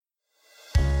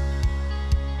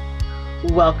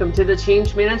Welcome to the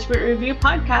Change Management Review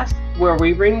podcast, where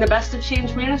we bring the best of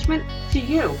change management to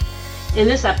you. In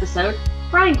this episode,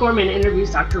 Brian Gorman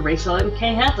interviews Dr. Rachel MK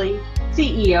Headley,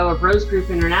 CEO of Rose Group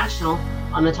Int'l,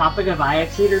 on the topic of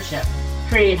IX leadership,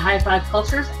 create high-five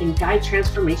cultures, and guide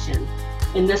transformation.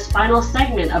 In this final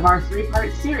segment of our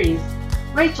three-part series,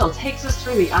 Rachel takes us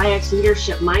through the IX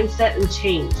leadership mindset and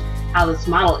change, how this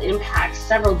model impacts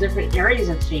several different areas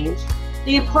of change,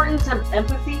 the importance of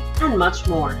empathy, and much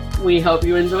more. We hope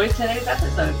you enjoyed today's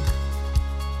episode.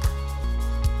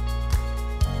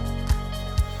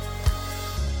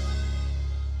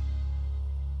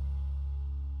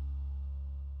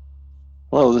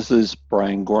 Hello, this is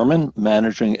Brian Gorman,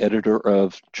 Managing Editor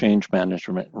of Change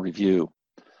Management Review.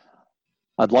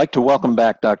 I'd like to welcome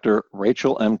back Dr.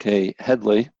 Rachel MK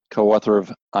Headley, co-author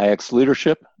of IX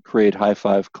Leadership, Create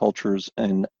High-Five Cultures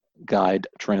and Guide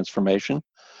Transformation,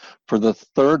 for the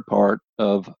third part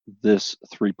of this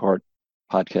three-part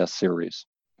podcast series.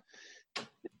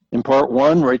 In part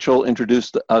one, Rachel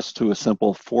introduced us to a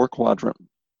simple four-quadrant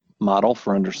model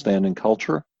for understanding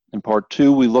culture. In part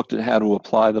two, we looked at how to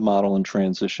apply the model in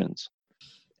transitions.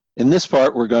 In this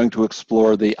part, we're going to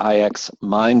explore the IX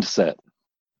mindset.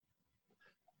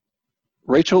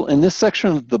 Rachel, in this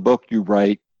section of the book you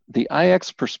write, the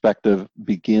IX perspective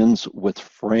begins with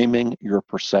framing your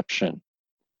perception.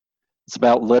 It's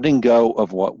about letting go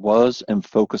of what was and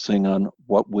focusing on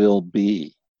what will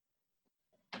be.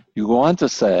 You go on to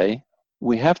say,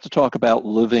 we have to talk about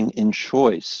living in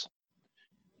choice.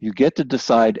 You get to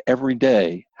decide every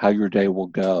day how your day will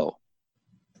go.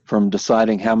 From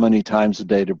deciding how many times a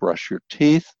day to brush your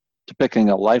teeth, to picking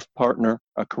a life partner,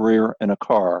 a career, and a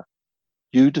car,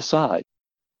 you decide.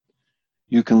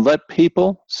 You can let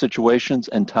people, situations,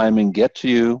 and timing get to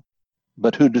you,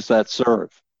 but who does that serve?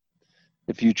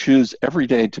 If you choose every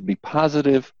day to be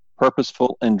positive,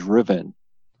 purposeful, and driven,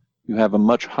 you have a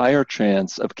much higher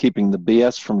chance of keeping the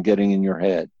BS from getting in your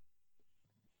head.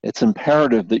 It's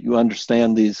imperative that you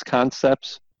understand these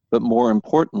concepts, but more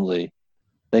importantly,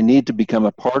 they need to become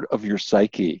a part of your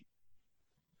psyche.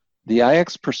 The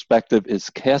IX perspective is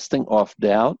casting off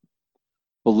doubt,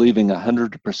 believing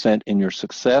 100% in your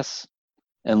success,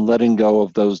 and letting go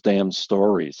of those damn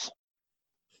stories.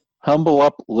 Humble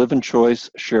up, live in choice,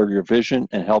 share your vision,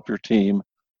 and help your team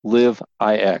live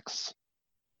IX.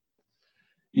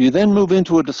 You then move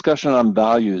into a discussion on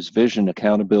values, vision,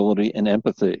 accountability, and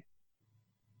empathy.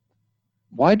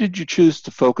 Why did you choose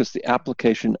to focus the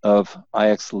application of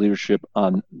IX leadership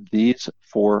on these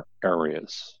four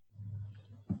areas?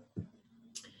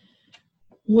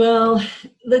 Well,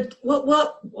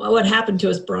 what happened to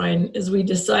us, Brian, is we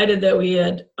decided that we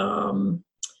had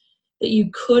that you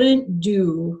couldn't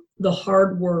do the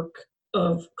hard work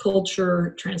of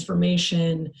culture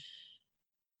transformation,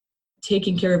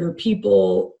 taking care of your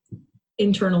people,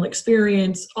 internal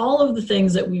experience, all of the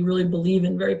things that we really believe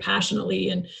in very passionately,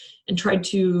 and try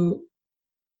to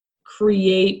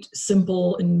create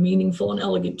simple and meaningful and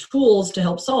elegant tools to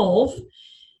help solve,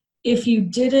 if you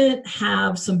didn't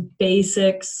have some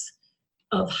basics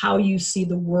of how you see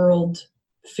the world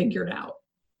figured out.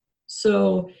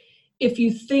 So if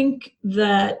you think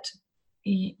that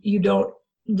you don't,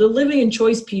 the living in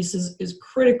choice piece is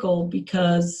critical,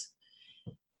 because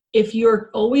if you're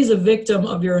always a victim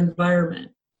of your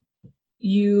environment,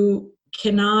 you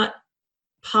cannot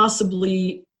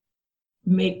possibly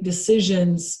make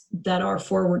decisions that are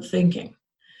forward thinking.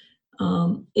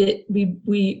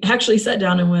 We actually sat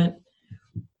down and went,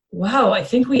 wow, I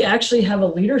think we actually have a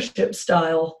leadership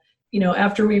style.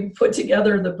 After we put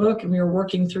together the book and we were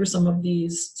working through some of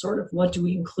these sort of what do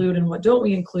we include and what don't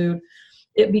we include,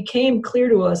 it became clear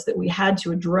to us that we had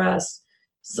to address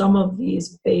some of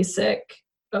these basic,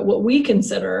 what we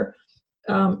consider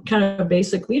kind of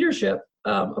basic leadership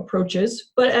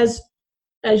approaches. But as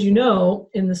you know,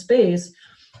 in the space,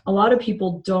 a lot of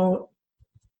people don't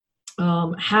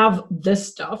have this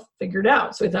stuff figured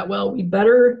out. So we thought, well, we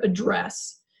better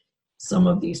address some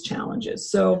of these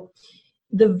challenges. So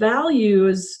the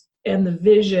values and the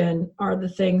vision are the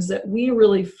things that we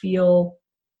really feel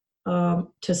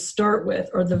to start with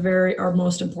are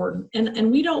most important.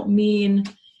 And we don't mean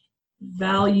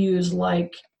values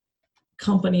like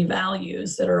company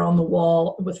values that are on the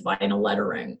wall with vinyl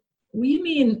lettering. We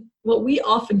mean what we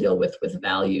often deal with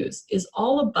values is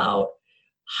all about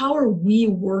how are we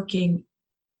working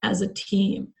as a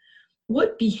team?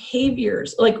 What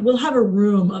behaviors, like we'll have a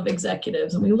room of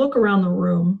executives and we look around the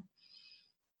room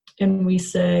and we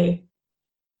say,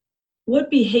 what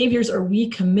behaviors are we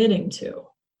committing to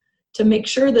make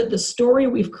sure that the story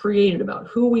we've created about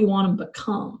who we want to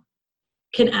become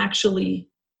can actually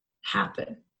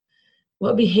happen?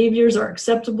 What behaviors are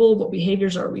acceptable? What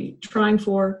behaviors are we trying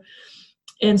for?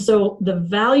 And so the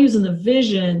values and the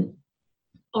vision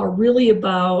are really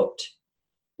about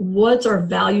what's our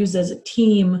values as a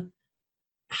team?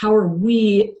 How are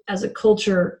we as a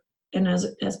culture and as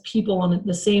people on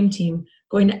the same team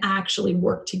going to actually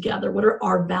work together? What are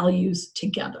our values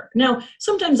together? Now,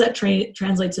 sometimes that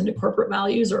translates into corporate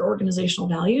values or organizational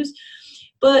values,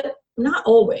 but not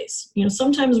always.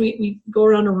 Sometimes we go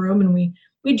around a room and we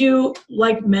do,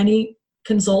 like many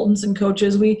consultants and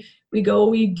coaches, we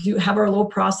do have our little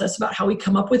process about how we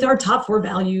come up with our top 4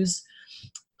 values.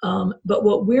 But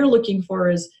what we're looking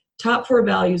for is top 4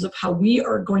 values of how we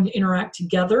are going to interact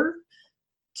together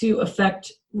to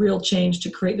affect real change,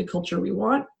 to create the culture we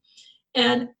want.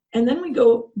 And then we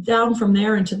go down from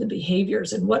there into the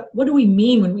behaviors and what do we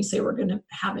mean when we say we're going to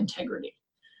have integrity?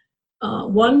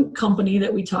 One company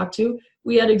that we talked to,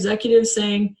 we had executives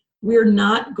saying,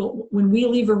 when we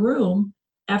leave a room,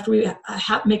 after we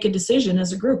make a decision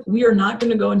as a group, we are not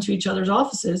going to go into each other's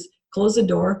offices, close the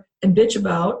door, and bitch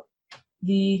about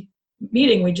the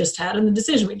meeting we just had and the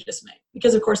decision we just made.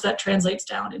 Because, of course, that translates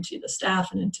down into the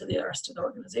staff and into the rest of the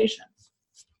organization.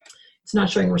 It's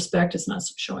not showing respect. It's not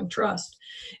showing trust.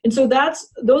 And so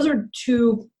those are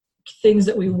 2 things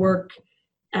that we work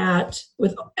at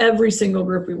with every single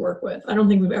group we work with. I don't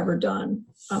think we've ever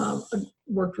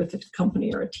worked with a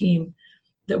company or a team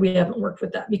that we haven't worked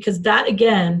with that, because that,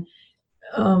 again,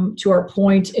 to our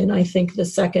point in, I think, the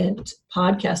second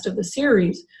podcast of the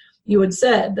series, you had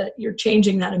said that you're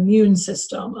changing that immune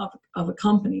system of a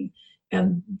company,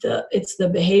 and it's the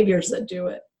behaviors that do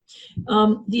it.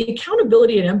 The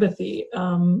accountability and empathy,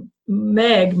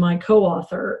 Meg, my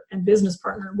co-author and business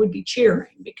partner, would be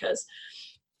cheering, because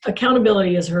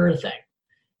accountability is her thing.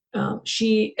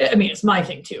 It's my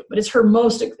thing too, but it's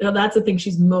that's the thing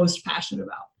she's most passionate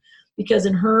about, because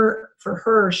for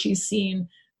her, she's seen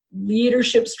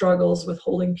leadership struggles with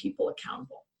holding people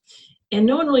accountable, and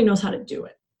no one really knows how to do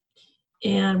it.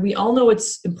 And we all know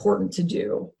it's important to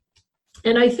do.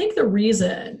 And I think the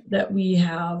reason that we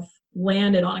have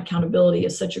landed on accountability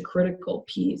is such a critical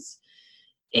piece.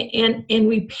 And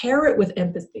we pair it with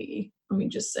empathy, let me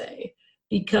just say,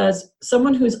 because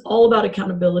someone who's all about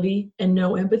accountability and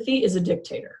no empathy is a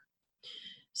dictator.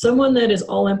 Someone that is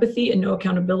all empathy and no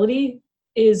accountability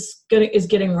is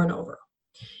getting run over.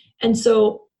 And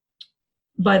so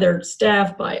by their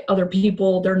staff, by other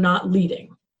people, they're not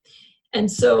leading.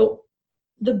 And so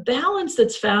the balance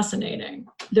that's fascinating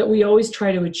that we always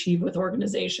try to achieve with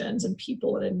organizations and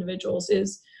people and individuals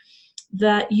is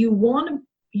that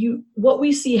what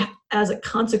we see as a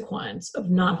consequence of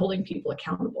not holding people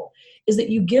accountable is that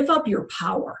you give up your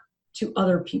power to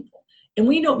other people. And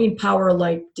we don't mean power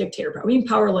like dictator power. We mean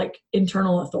power like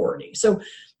internal authority. So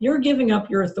you're giving up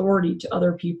your authority to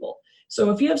other people. So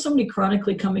if you have somebody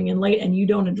chronically coming in late and you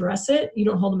don't address it, you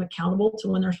don't hold them accountable to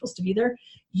when they're supposed to be there,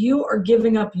 you are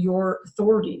giving up your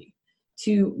authority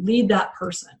to lead that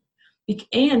person.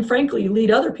 And frankly,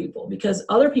 lead other people, because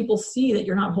other people see that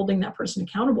you're not holding that person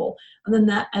accountable. And then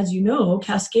that, as you know,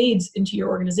 cascades into your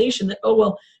organization that, oh,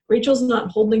 well, Rachel's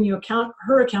not holding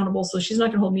her accountable, so she's not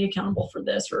going to hold me accountable for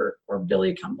this, or Billy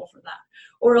accountable for that.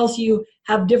 Or else you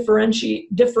have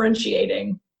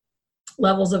differentiating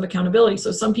levels of accountability.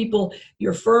 So some people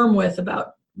you're firm with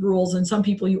about rules and some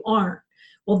people you aren't.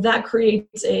 Well, that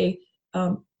creates a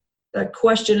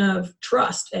question of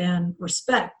trust and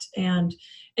respect. And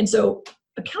so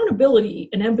accountability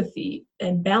and empathy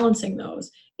and balancing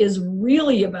those is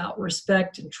really about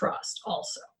respect and trust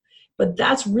also. But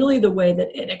that's really the way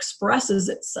that it expresses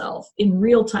itself in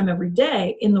real time every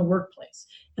day in the workplace.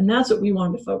 And that's what we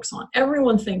wanted to focus on.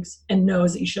 Everyone thinks and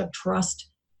knows that you should have trust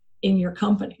in your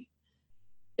company.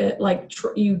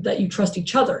 That you trust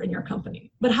each other in your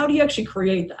company. But how do you actually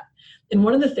create that? And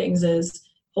one of the things is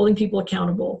holding people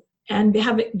accountable and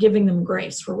giving them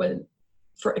grace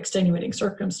for extenuating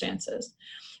circumstances.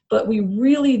 But we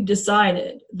really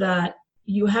decided that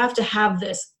you have to have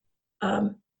this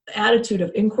attitude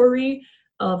of inquiry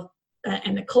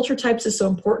and the culture types is so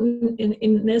important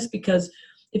in this, because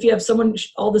if you have someone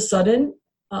all of a sudden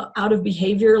out of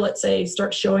behavior, let's say,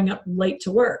 start showing up late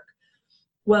to work.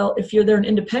 Well, if they're an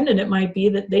independent, it might be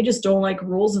that they just don't like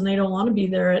rules and they don't want to be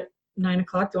there at 9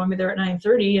 o'clock. They want to be there at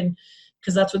 9:30, and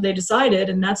because that's what they decided.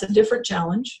 And that's a different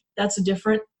challenge. That's a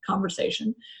different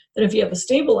conversation than if you have a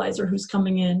stabilizer who's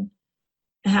coming in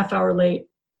a half hour late.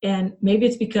 And maybe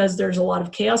it's because there's a lot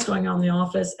of chaos going on in the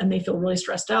office and they feel really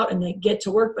stressed out and they get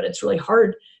to work, but it's really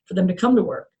hard for them to come to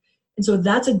work. And so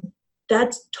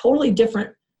that's totally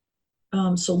different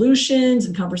solutions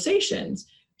and conversations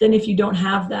than if you don't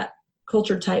have that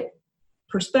culture type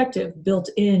perspective built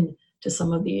in to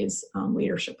some of these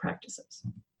leadership practices.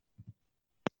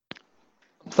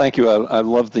 Thank you. I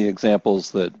love the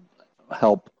examples that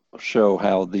help show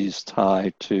how these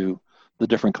tie to the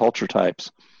different culture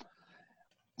types.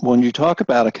 When you talk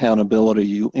about accountability,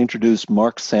 you introduce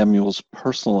Mark Samuel's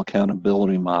personal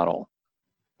accountability model.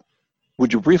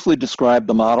 Would you briefly describe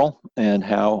the model and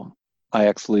how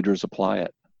IX leaders apply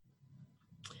it?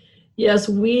 Yes,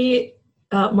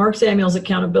 Mark Samuel's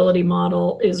accountability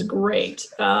model is great.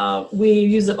 We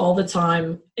use it all the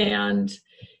time, and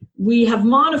we have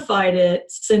modified it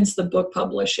since the book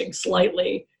publishing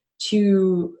slightly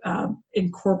to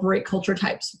incorporate culture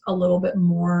types a little bit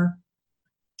more,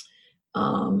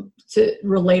 to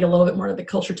relate a little bit more to the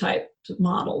culture type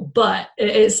model. But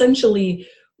essentially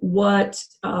what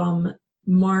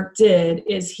Mark did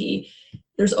is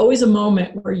there's always a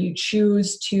moment where you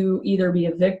choose to either be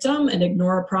a victim and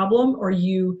ignore a problem, or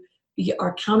you are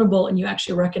accountable and you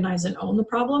actually recognize and own the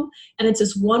problem. And it's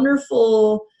this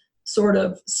wonderful sort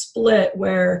of split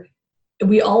where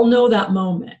we all know that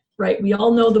moment, right? We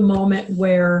all know the moment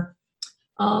where,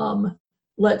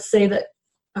 let's say that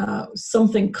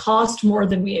something cost more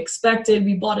than we expected.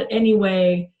 We bought it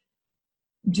anyway.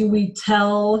 Do we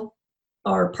tell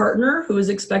our partner who is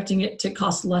expecting it to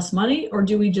cost less money, or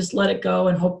do we just let it go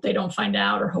and hope they don't find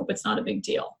out, or hope it's not a big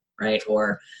deal, right?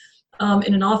 Or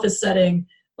in an office setting,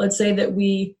 let's say that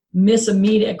we miss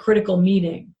a critical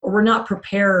meeting, or we're not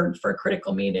prepared for a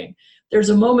critical meeting. There's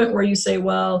a moment where you say,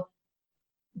 well,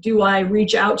 do I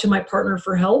reach out to my partner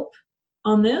for help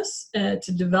on this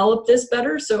to develop this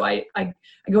better so I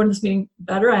go into this meeting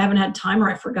better? I haven't had time,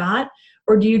 or I forgot.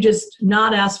 Or do you just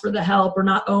not ask for the help or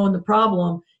not own the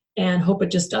problem and hope it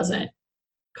just doesn't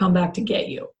come back to get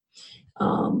you?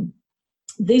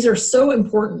 These are so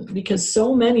important because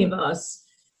so many of us,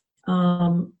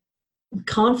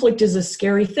 conflict is a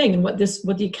scary thing. And what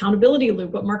the accountability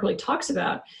loop, what Mark really talks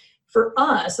about for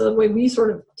us, so the way we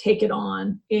sort of take it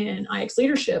on in IX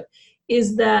leadership,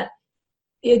 is that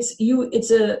it's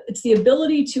the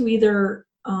ability to either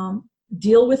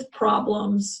deal with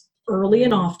problems early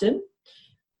and often,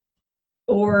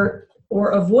 or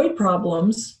avoid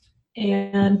problems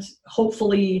and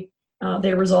hopefully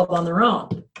they resolve on their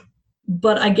own.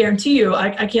 But I guarantee you,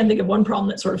 I can't think of one problem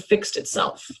that sort of fixed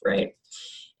itself, right?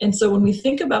 And so when we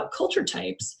think about culture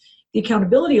types, the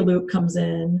accountability loop comes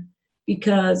in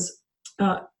because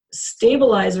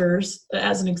stabilizers,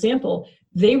 as an example,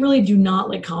 they really do not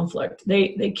like conflict.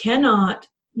 They cannot,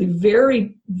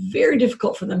 very, very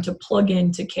difficult for them to plug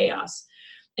into chaos.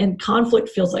 And conflict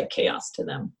feels like chaos to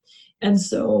them. And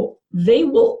so they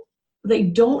don't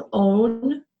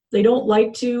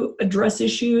like to address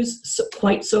issues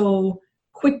quite so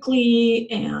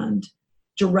quickly and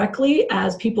directly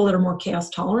as people that are more chaos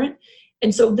tolerant.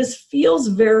 And so this feels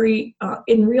very,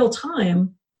 in real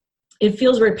time, it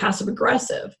feels very passive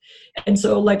aggressive. And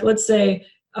so like, let's say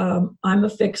I'm a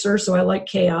fixer, so I like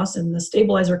chaos, and the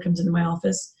stabilizer comes into my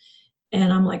office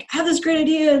and I'm like, I have this great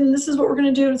idea and this is what we're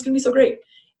going to do and it's going to be so great.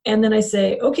 And then I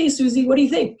say, okay, Susie, what do you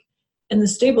think? And the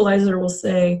stabilizer will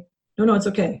say, no, it's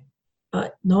okay.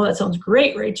 No, that sounds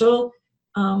great, Rachel.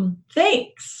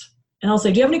 Thanks. And I'll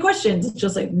say, do you have any questions? She'll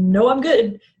say, no, I'm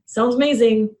good. Sounds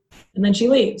amazing. And then she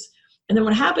leaves. And then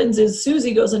what happens is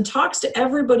Susie goes and talks to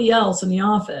everybody else in the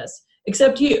office,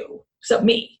 except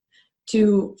me,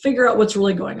 to figure out what's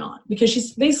really going on, because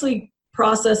she's basically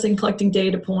processing, collecting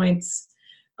data points.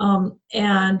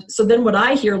 And so then what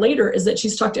I hear later is that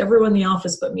she's talked to everyone in the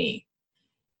office but me,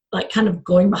 like kind of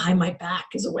going behind my back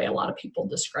is the way a lot of people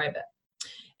describe it.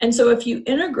 And so if you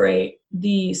integrate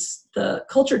the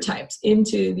culture types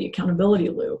into the accountability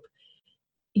loop,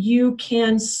 you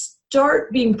can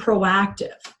start being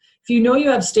proactive. If you know you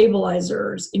have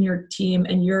stabilizers in your team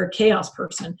and you're a chaos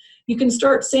person, you can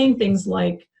start saying things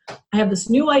like, I have this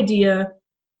new idea.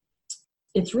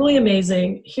 It's really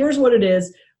amazing. Here's what it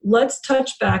is. Let's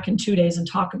touch back in 2 days and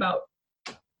talk about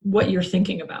what you're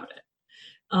thinking about it.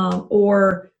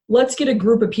 Or let's get a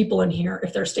group of people in here.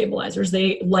 If they're stabilizers,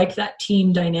 they like that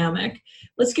team dynamic.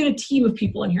 Let's get a team of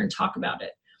people in here and talk about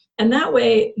it. And that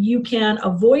way you can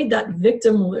avoid that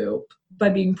victim loop by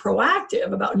being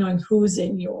proactive about knowing who's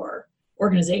in your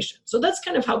organization. So that's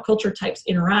kind of how culture types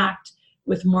interact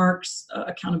with Mark's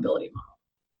accountability model.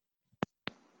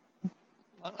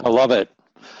 I love it.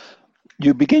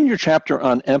 You begin your chapter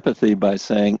on empathy by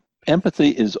saying, empathy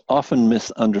is often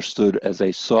misunderstood as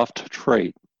a soft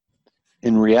trait.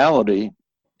 In reality,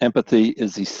 empathy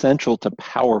is essential to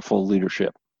powerful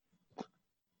leadership.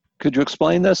 Could you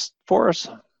explain this for us?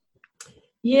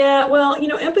 Yeah, well,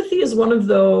 empathy is one of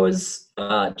those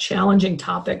challenging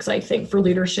topics, I think, for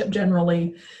leadership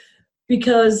generally,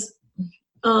 because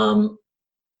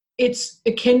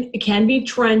it can be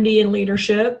trendy in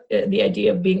leadership, the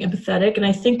idea of being empathetic. And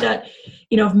I think that,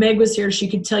 if Meg was here, she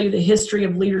could tell you the history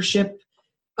of leadership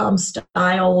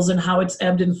styles and how it's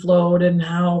ebbed and flowed, and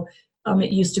how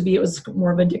it used to be, it was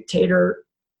more of a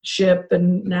dictatorship,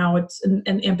 and now it's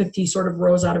an empathy sort of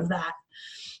rose out of that.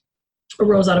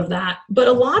 But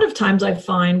a lot of times I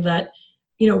find that,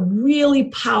 really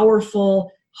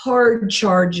powerful, hard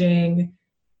charging,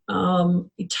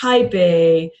 type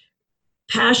A,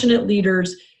 passionate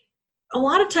leaders, a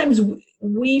lot of times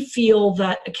we feel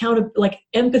that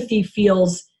empathy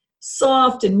feels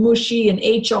soft and mushy and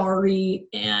HRE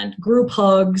and group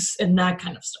hugs and that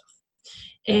kind of stuff.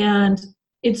 And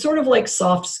it's sort of like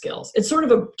soft skills. It's sort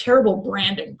of a terrible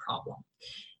branding problem.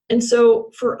 And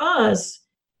so for us,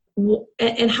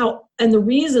 and the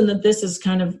reason that this is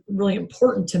kind of really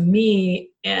important to me,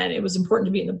 and it was important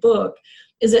to me in the book,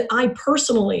 is that I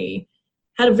personally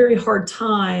had a very hard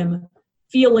time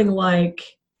feeling like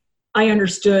I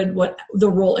understood what the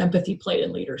role empathy played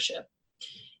in leadership.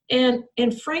 And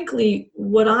frankly,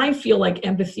 what I feel like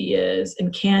empathy is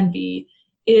and can be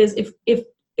is if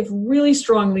really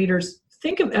strong leaders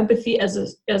think of empathy as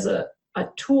a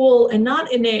tool, and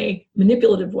not in a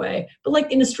manipulative way, but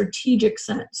like in a strategic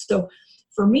sense. So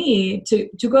for me to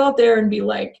go out there and be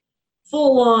like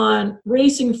full on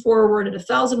racing forward at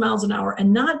 1,000 miles an hour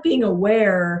and not being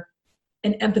aware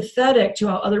and empathetic to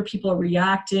how other people are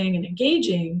reacting and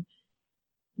engaging,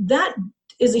 that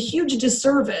is a huge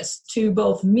disservice to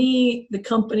both me, the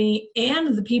company,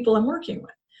 and the people I'm working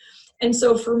with. And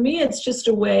so for me, it's just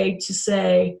a way to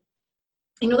say,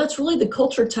 that's really the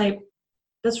culture type.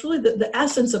 That's really the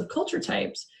essence of culture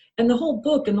types. And the whole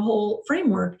book and the whole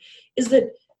framework is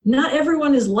that not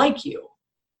everyone is like you.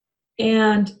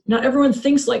 And not everyone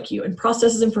thinks like you and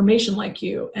processes information like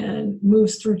you and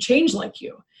moves through change like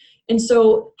you. And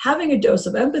so having a dose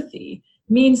of empathy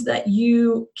means that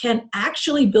you can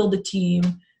actually build a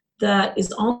team that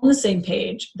is on the same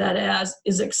page, that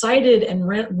is excited and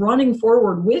running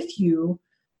forward with you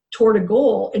toward a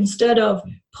goal, instead of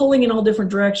pulling in all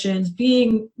different directions,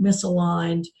 being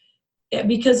misaligned.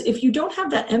 Because if you don't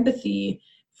have that empathy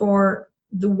for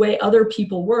the way other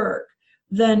people work,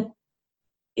 then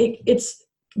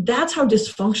that's how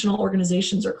dysfunctional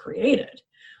organizations are created.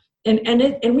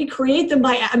 And we create them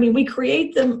we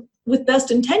create them with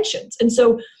best intentions. And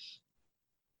so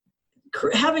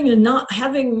having an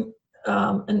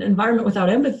environment without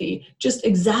empathy just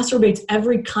exacerbates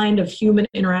every kind of human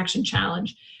interaction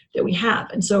challenge that we have.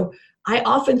 And so I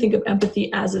often think of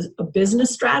empathy as a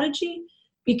business strategy,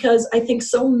 because I think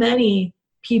so many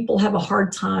people have a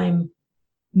hard time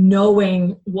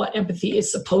knowing what empathy is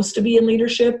supposed to be in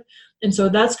leadership. And so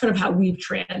that's kind of how we've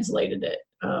translated it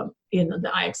in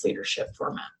the IX leadership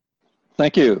format.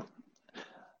 Thank you.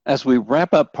 As we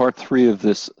wrap up part 3 of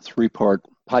this 3-part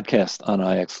podcast on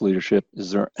IX leadership,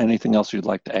 is there anything else you'd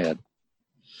like to add?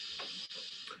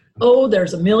 Oh,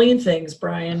 there's a million things,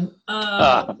 Brian.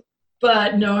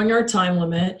 But knowing our time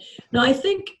limit. Now, I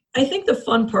think the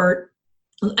fun part,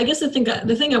 I guess the thing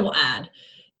I will add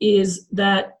is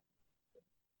that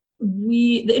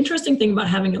the interesting thing about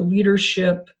having a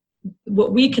leadership,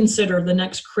 what we consider the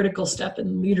next critical step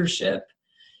in leadership,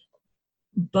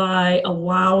 by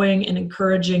allowing and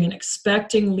encouraging and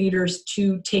expecting leaders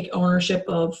to take ownership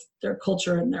of their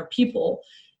culture and their people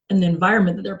and the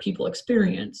environment that their people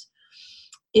experience,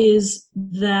 is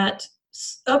that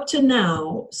up to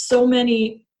now, so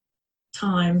many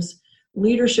times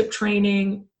leadership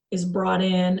training is brought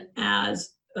in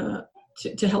as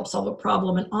to help solve a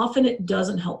problem, and often it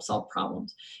doesn't help solve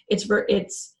problems.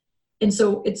 And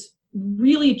so it's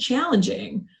really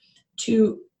challenging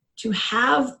to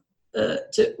have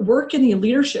to work in the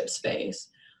leadership space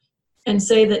and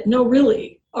say that, no,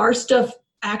 really, our stuff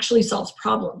actually solves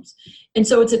problems. And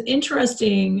so it's an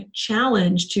interesting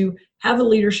challenge to have a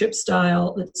leadership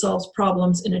style that solves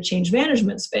problems in a change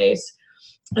management space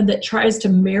and that tries to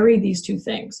marry these two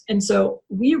things. And so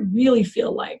we really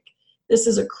feel like this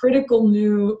is a critical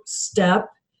new step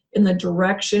in the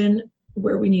direction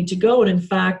where we need to go. And in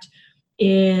fact,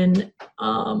 in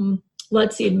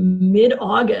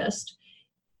mid-August,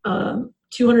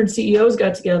 200 CEOs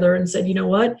got together and said, you know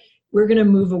what, we're going to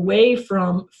move away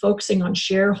from focusing on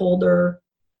shareholder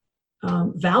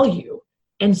value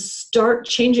and start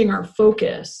changing our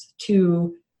focus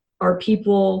to our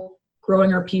people,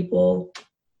 growing our people,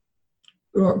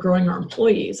 growing our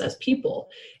employees as people.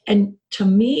 And to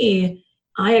me,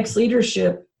 IX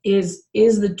leadership is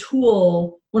the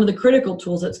tool, one of the critical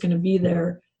tools that's going to be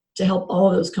there to help all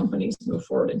of those companies move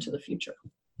forward into the future.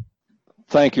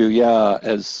 Thank you. Yeah,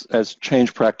 as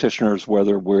change practitioners,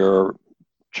 whether we're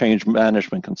change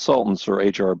management consultants or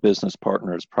HR business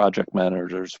partners, project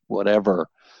managers, whatever,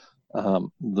 the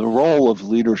role of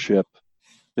leadership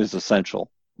is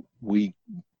essential. We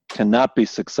cannot be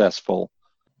successful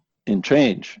in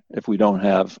change if we don't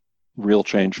have real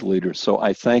change leaders. So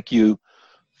I thank you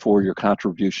for your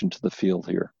contribution to the field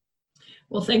here.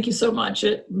 Well, thank you so much.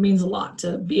 It means a lot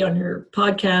to be on your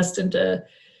podcast and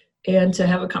to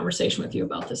have a conversation with you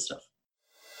about this stuff.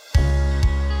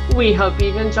 We hope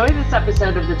you've enjoyed this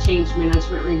episode of the Change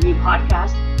Management Review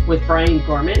podcast with Brian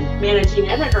Gorman, Managing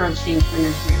Editor of Change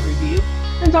Management Review,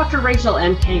 and Dr. Rachel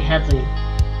MK Headley.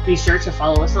 Be sure to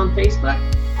follow us on Facebook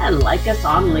and like us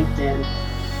on LinkedIn.